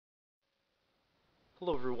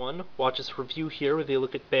Hello everyone, watch this review here where they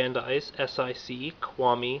look at Bandai's SIC,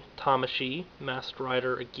 Kiwami, Tamashii, Masked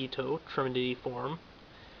Rider, Agito, Trinity form,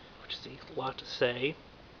 which is a lot to say.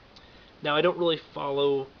 Now I don't really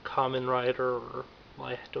follow Kamen Rider, or well,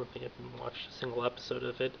 I don't think I've even watched a single episode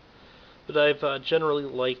of it, but I've generally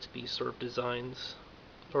liked these sort of designs,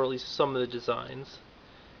 or at least some of the designs.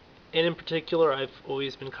 And in particular, I've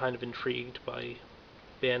always been kind of intrigued by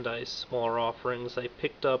Bandai's smaller offerings. I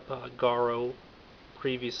picked up Garo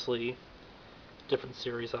previously, different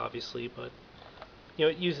series obviously, but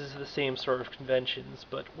it uses the same sort of conventions,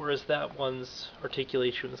 but whereas that one's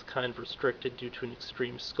articulation was kind of restricted due to an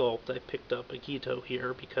extreme sculpt, I picked up Agito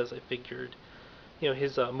here because I figured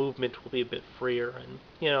his movement will be a bit freer, and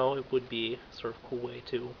it would be sort of a cool way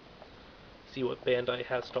to see what Bandai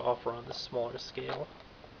has to offer on this smaller scale.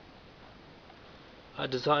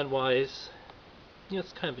 Design wise,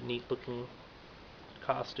 it's kind of a neat looking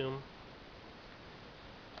costume.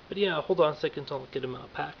 But yeah, hold on a second until I get him out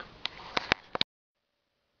of pack.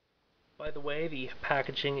 By the way, the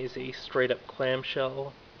packaging is a straight up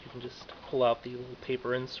clamshell. You can just pull out the little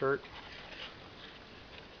paper insert.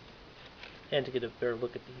 And to get a better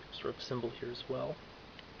look at the sort of symbol here as well.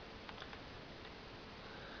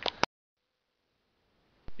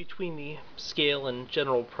 Between the scale and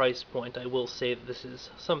general price point, I will say that this is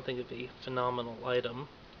something of a phenomenal item.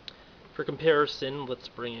 For comparison, let's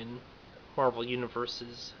bring in Marvel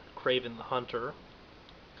Universe's Kraven the Hunter,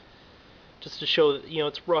 just to show that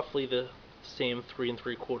it's roughly the same 3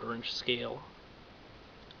 3/4 inch scale,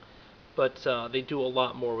 but they do a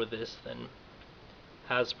lot more with this than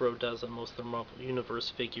Hasbro does on most of their Marvel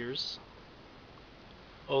Universe figures,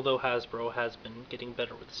 although Hasbro has been getting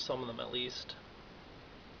better with some of them at least.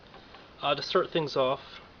 To start things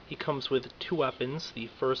off, he comes with 2 weapons, the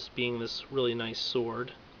first being this really nice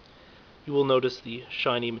sword. You will notice the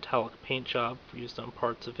shiny metallic paint job used on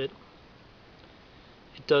parts of it.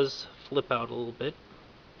 It does flip out a little bit,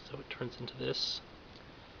 so it turns into this.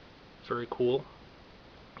 Very cool.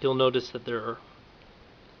 You'll notice that there are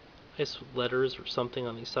nice letters or something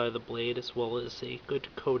on the side of the blade, as well as a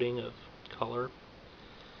good coating of color,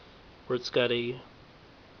 where it's got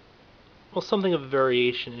something of a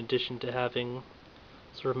variation in addition to having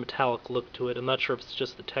sort of metallic look to it. I'm not sure if it's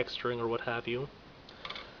just the texturing or what have you.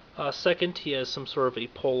 Second, he has some sort of a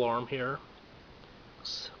pole arm here.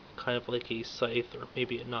 Looks kind of like a scythe, or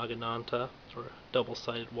maybe a naginata, or a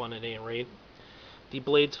double-sided one at any rate. The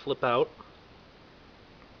blades flip out,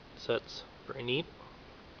 so that's very neat.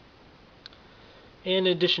 And in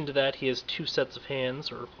addition to that, he has 2 sets of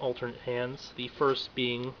hands, or alternate hands. The first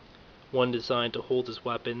being one designed to hold his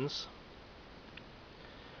weapons.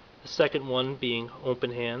 The second one being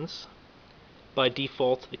open hands. By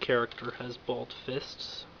default, the character has balled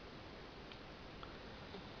fists.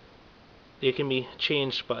 They can be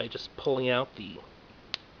changed by just pulling out the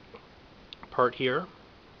part here,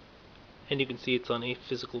 and you can see it's on a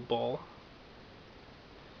physical ball.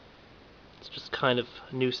 It's just kind of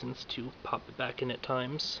a nuisance to pop it back in at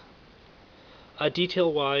times.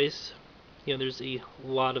 Detail-wise, there's a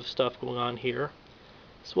lot of stuff going on here,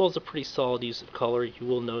 as well as a pretty solid use of color. You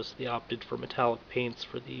will notice they opted for metallic paints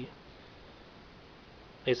for the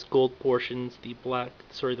nice gold portions, the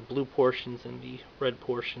blue portions, and the red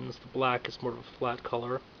portions. The black is more of a flat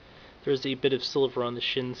color. There's a bit of silver on the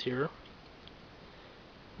shins here.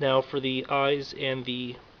 Now for the eyes and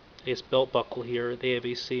the belt buckle here, they have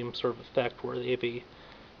a same sort of effect where they have a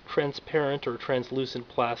transparent or translucent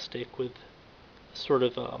plastic with a sort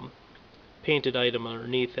of painted item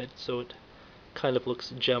underneath it, so it kind of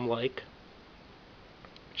looks gem-like,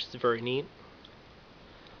 which is very neat.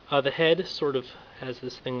 The head sort of has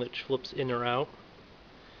this thing that flips in or out,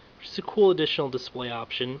 which is a cool additional display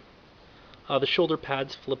option. The shoulder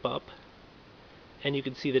pads flip up, and you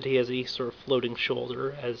can see that he has a sort of floating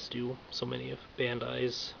shoulder, as do so many of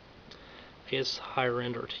Bandai's, higher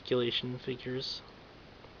end articulation figures,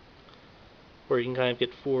 where you can kind of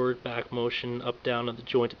get forward, back motion, up, down on the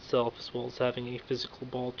joint itself, as well as having a physical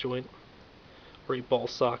ball joint, or a ball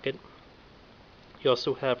socket. You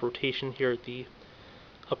also have rotation here at the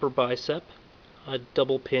upper bicep, a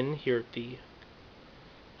double pin here at the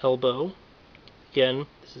elbow. Again,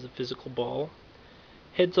 this is a physical ball.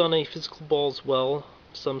 Head's on a physical ball as well,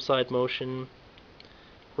 some side motion,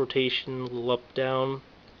 rotation, a little up, down.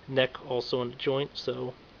 Neck also on the joint,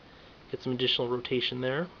 so get some additional rotation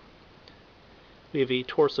there. We have a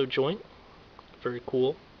torso joint, very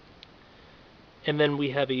cool. And then we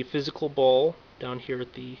have a physical ball down here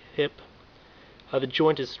at the hip. The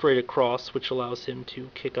joint is straight across, which allows him to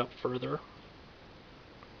kick up further.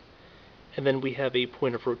 And then we have a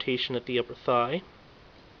point of rotation at the upper thigh.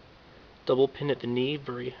 Double pin at the knee,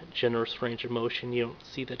 very generous range of motion. You don't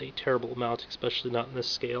see that a terrible amount, especially not in this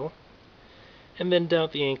scale. And then down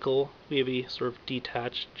at the ankle, we have a sort of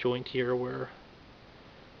detached joint here where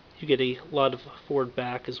you get a lot of forward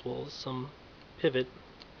back as well as some pivot.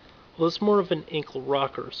 Well, it's more of an ankle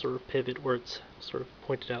rocker sort of pivot where it's sort of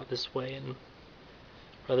pointed out this way and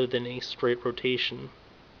rather than a straight rotation,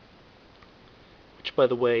 which by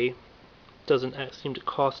the way doesn't seem to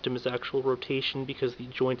cost him his actual rotation because the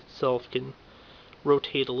joint itself can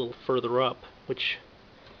rotate a little further up, which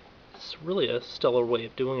is really a stellar way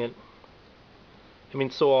of doing it. I mean,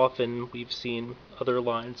 so often we've seen other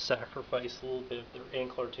lines sacrifice a little bit of their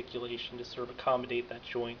ankle articulation to sort of accommodate that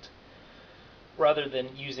joint, rather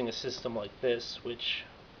than using a system like this, which,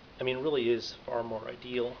 I mean, really is far more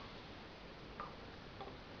ideal.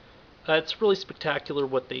 It's really spectacular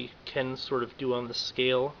what they can sort of do on the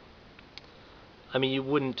scale. I mean, you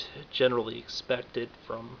wouldn't generally expect it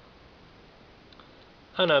from...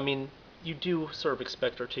 I don't know, I mean, you do sort of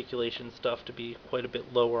expect articulation stuff to be quite a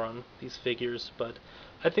bit lower on these figures, but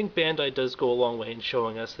I think Bandai does go a long way in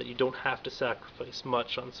showing us that you don't have to sacrifice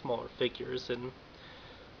much on smaller figures, and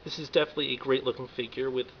this is definitely a great looking figure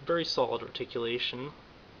with very solid articulation.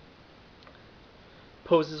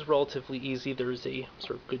 Pose is relatively easy, there's a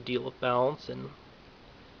sort of good deal of balance, and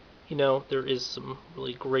you know, there is some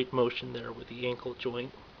really great motion there with the ankle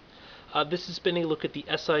joint. This has been a look at the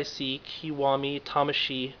SIC Kiwami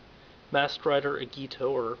Tamashii Masked Rider Agito,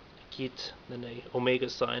 or Agit, then a Omega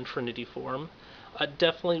sign, Trinity form.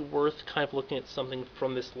 Definitely worth kind of looking at something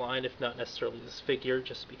from this line, if not necessarily this figure,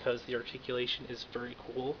 just because the articulation is very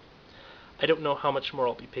cool. I don't know how much more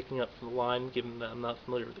I'll be picking up from the line, given that I'm not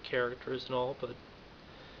familiar with the characters and all, but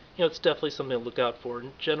you know, it's definitely something to look out for,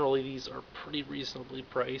 and generally these are pretty reasonably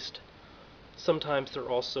priced. Sometimes they're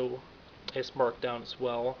also, I guess, marked down as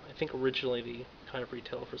well. I think originally they kind of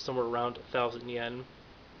retail for somewhere around 1,000 yen,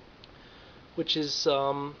 which is,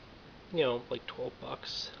 you know, like 12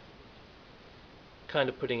 bucks. Kind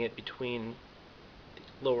of putting it between the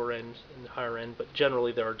lower end and the higher end, but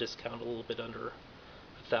generally they are discounted a little bit under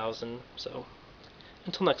 1,000. So,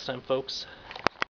 until next time, folks.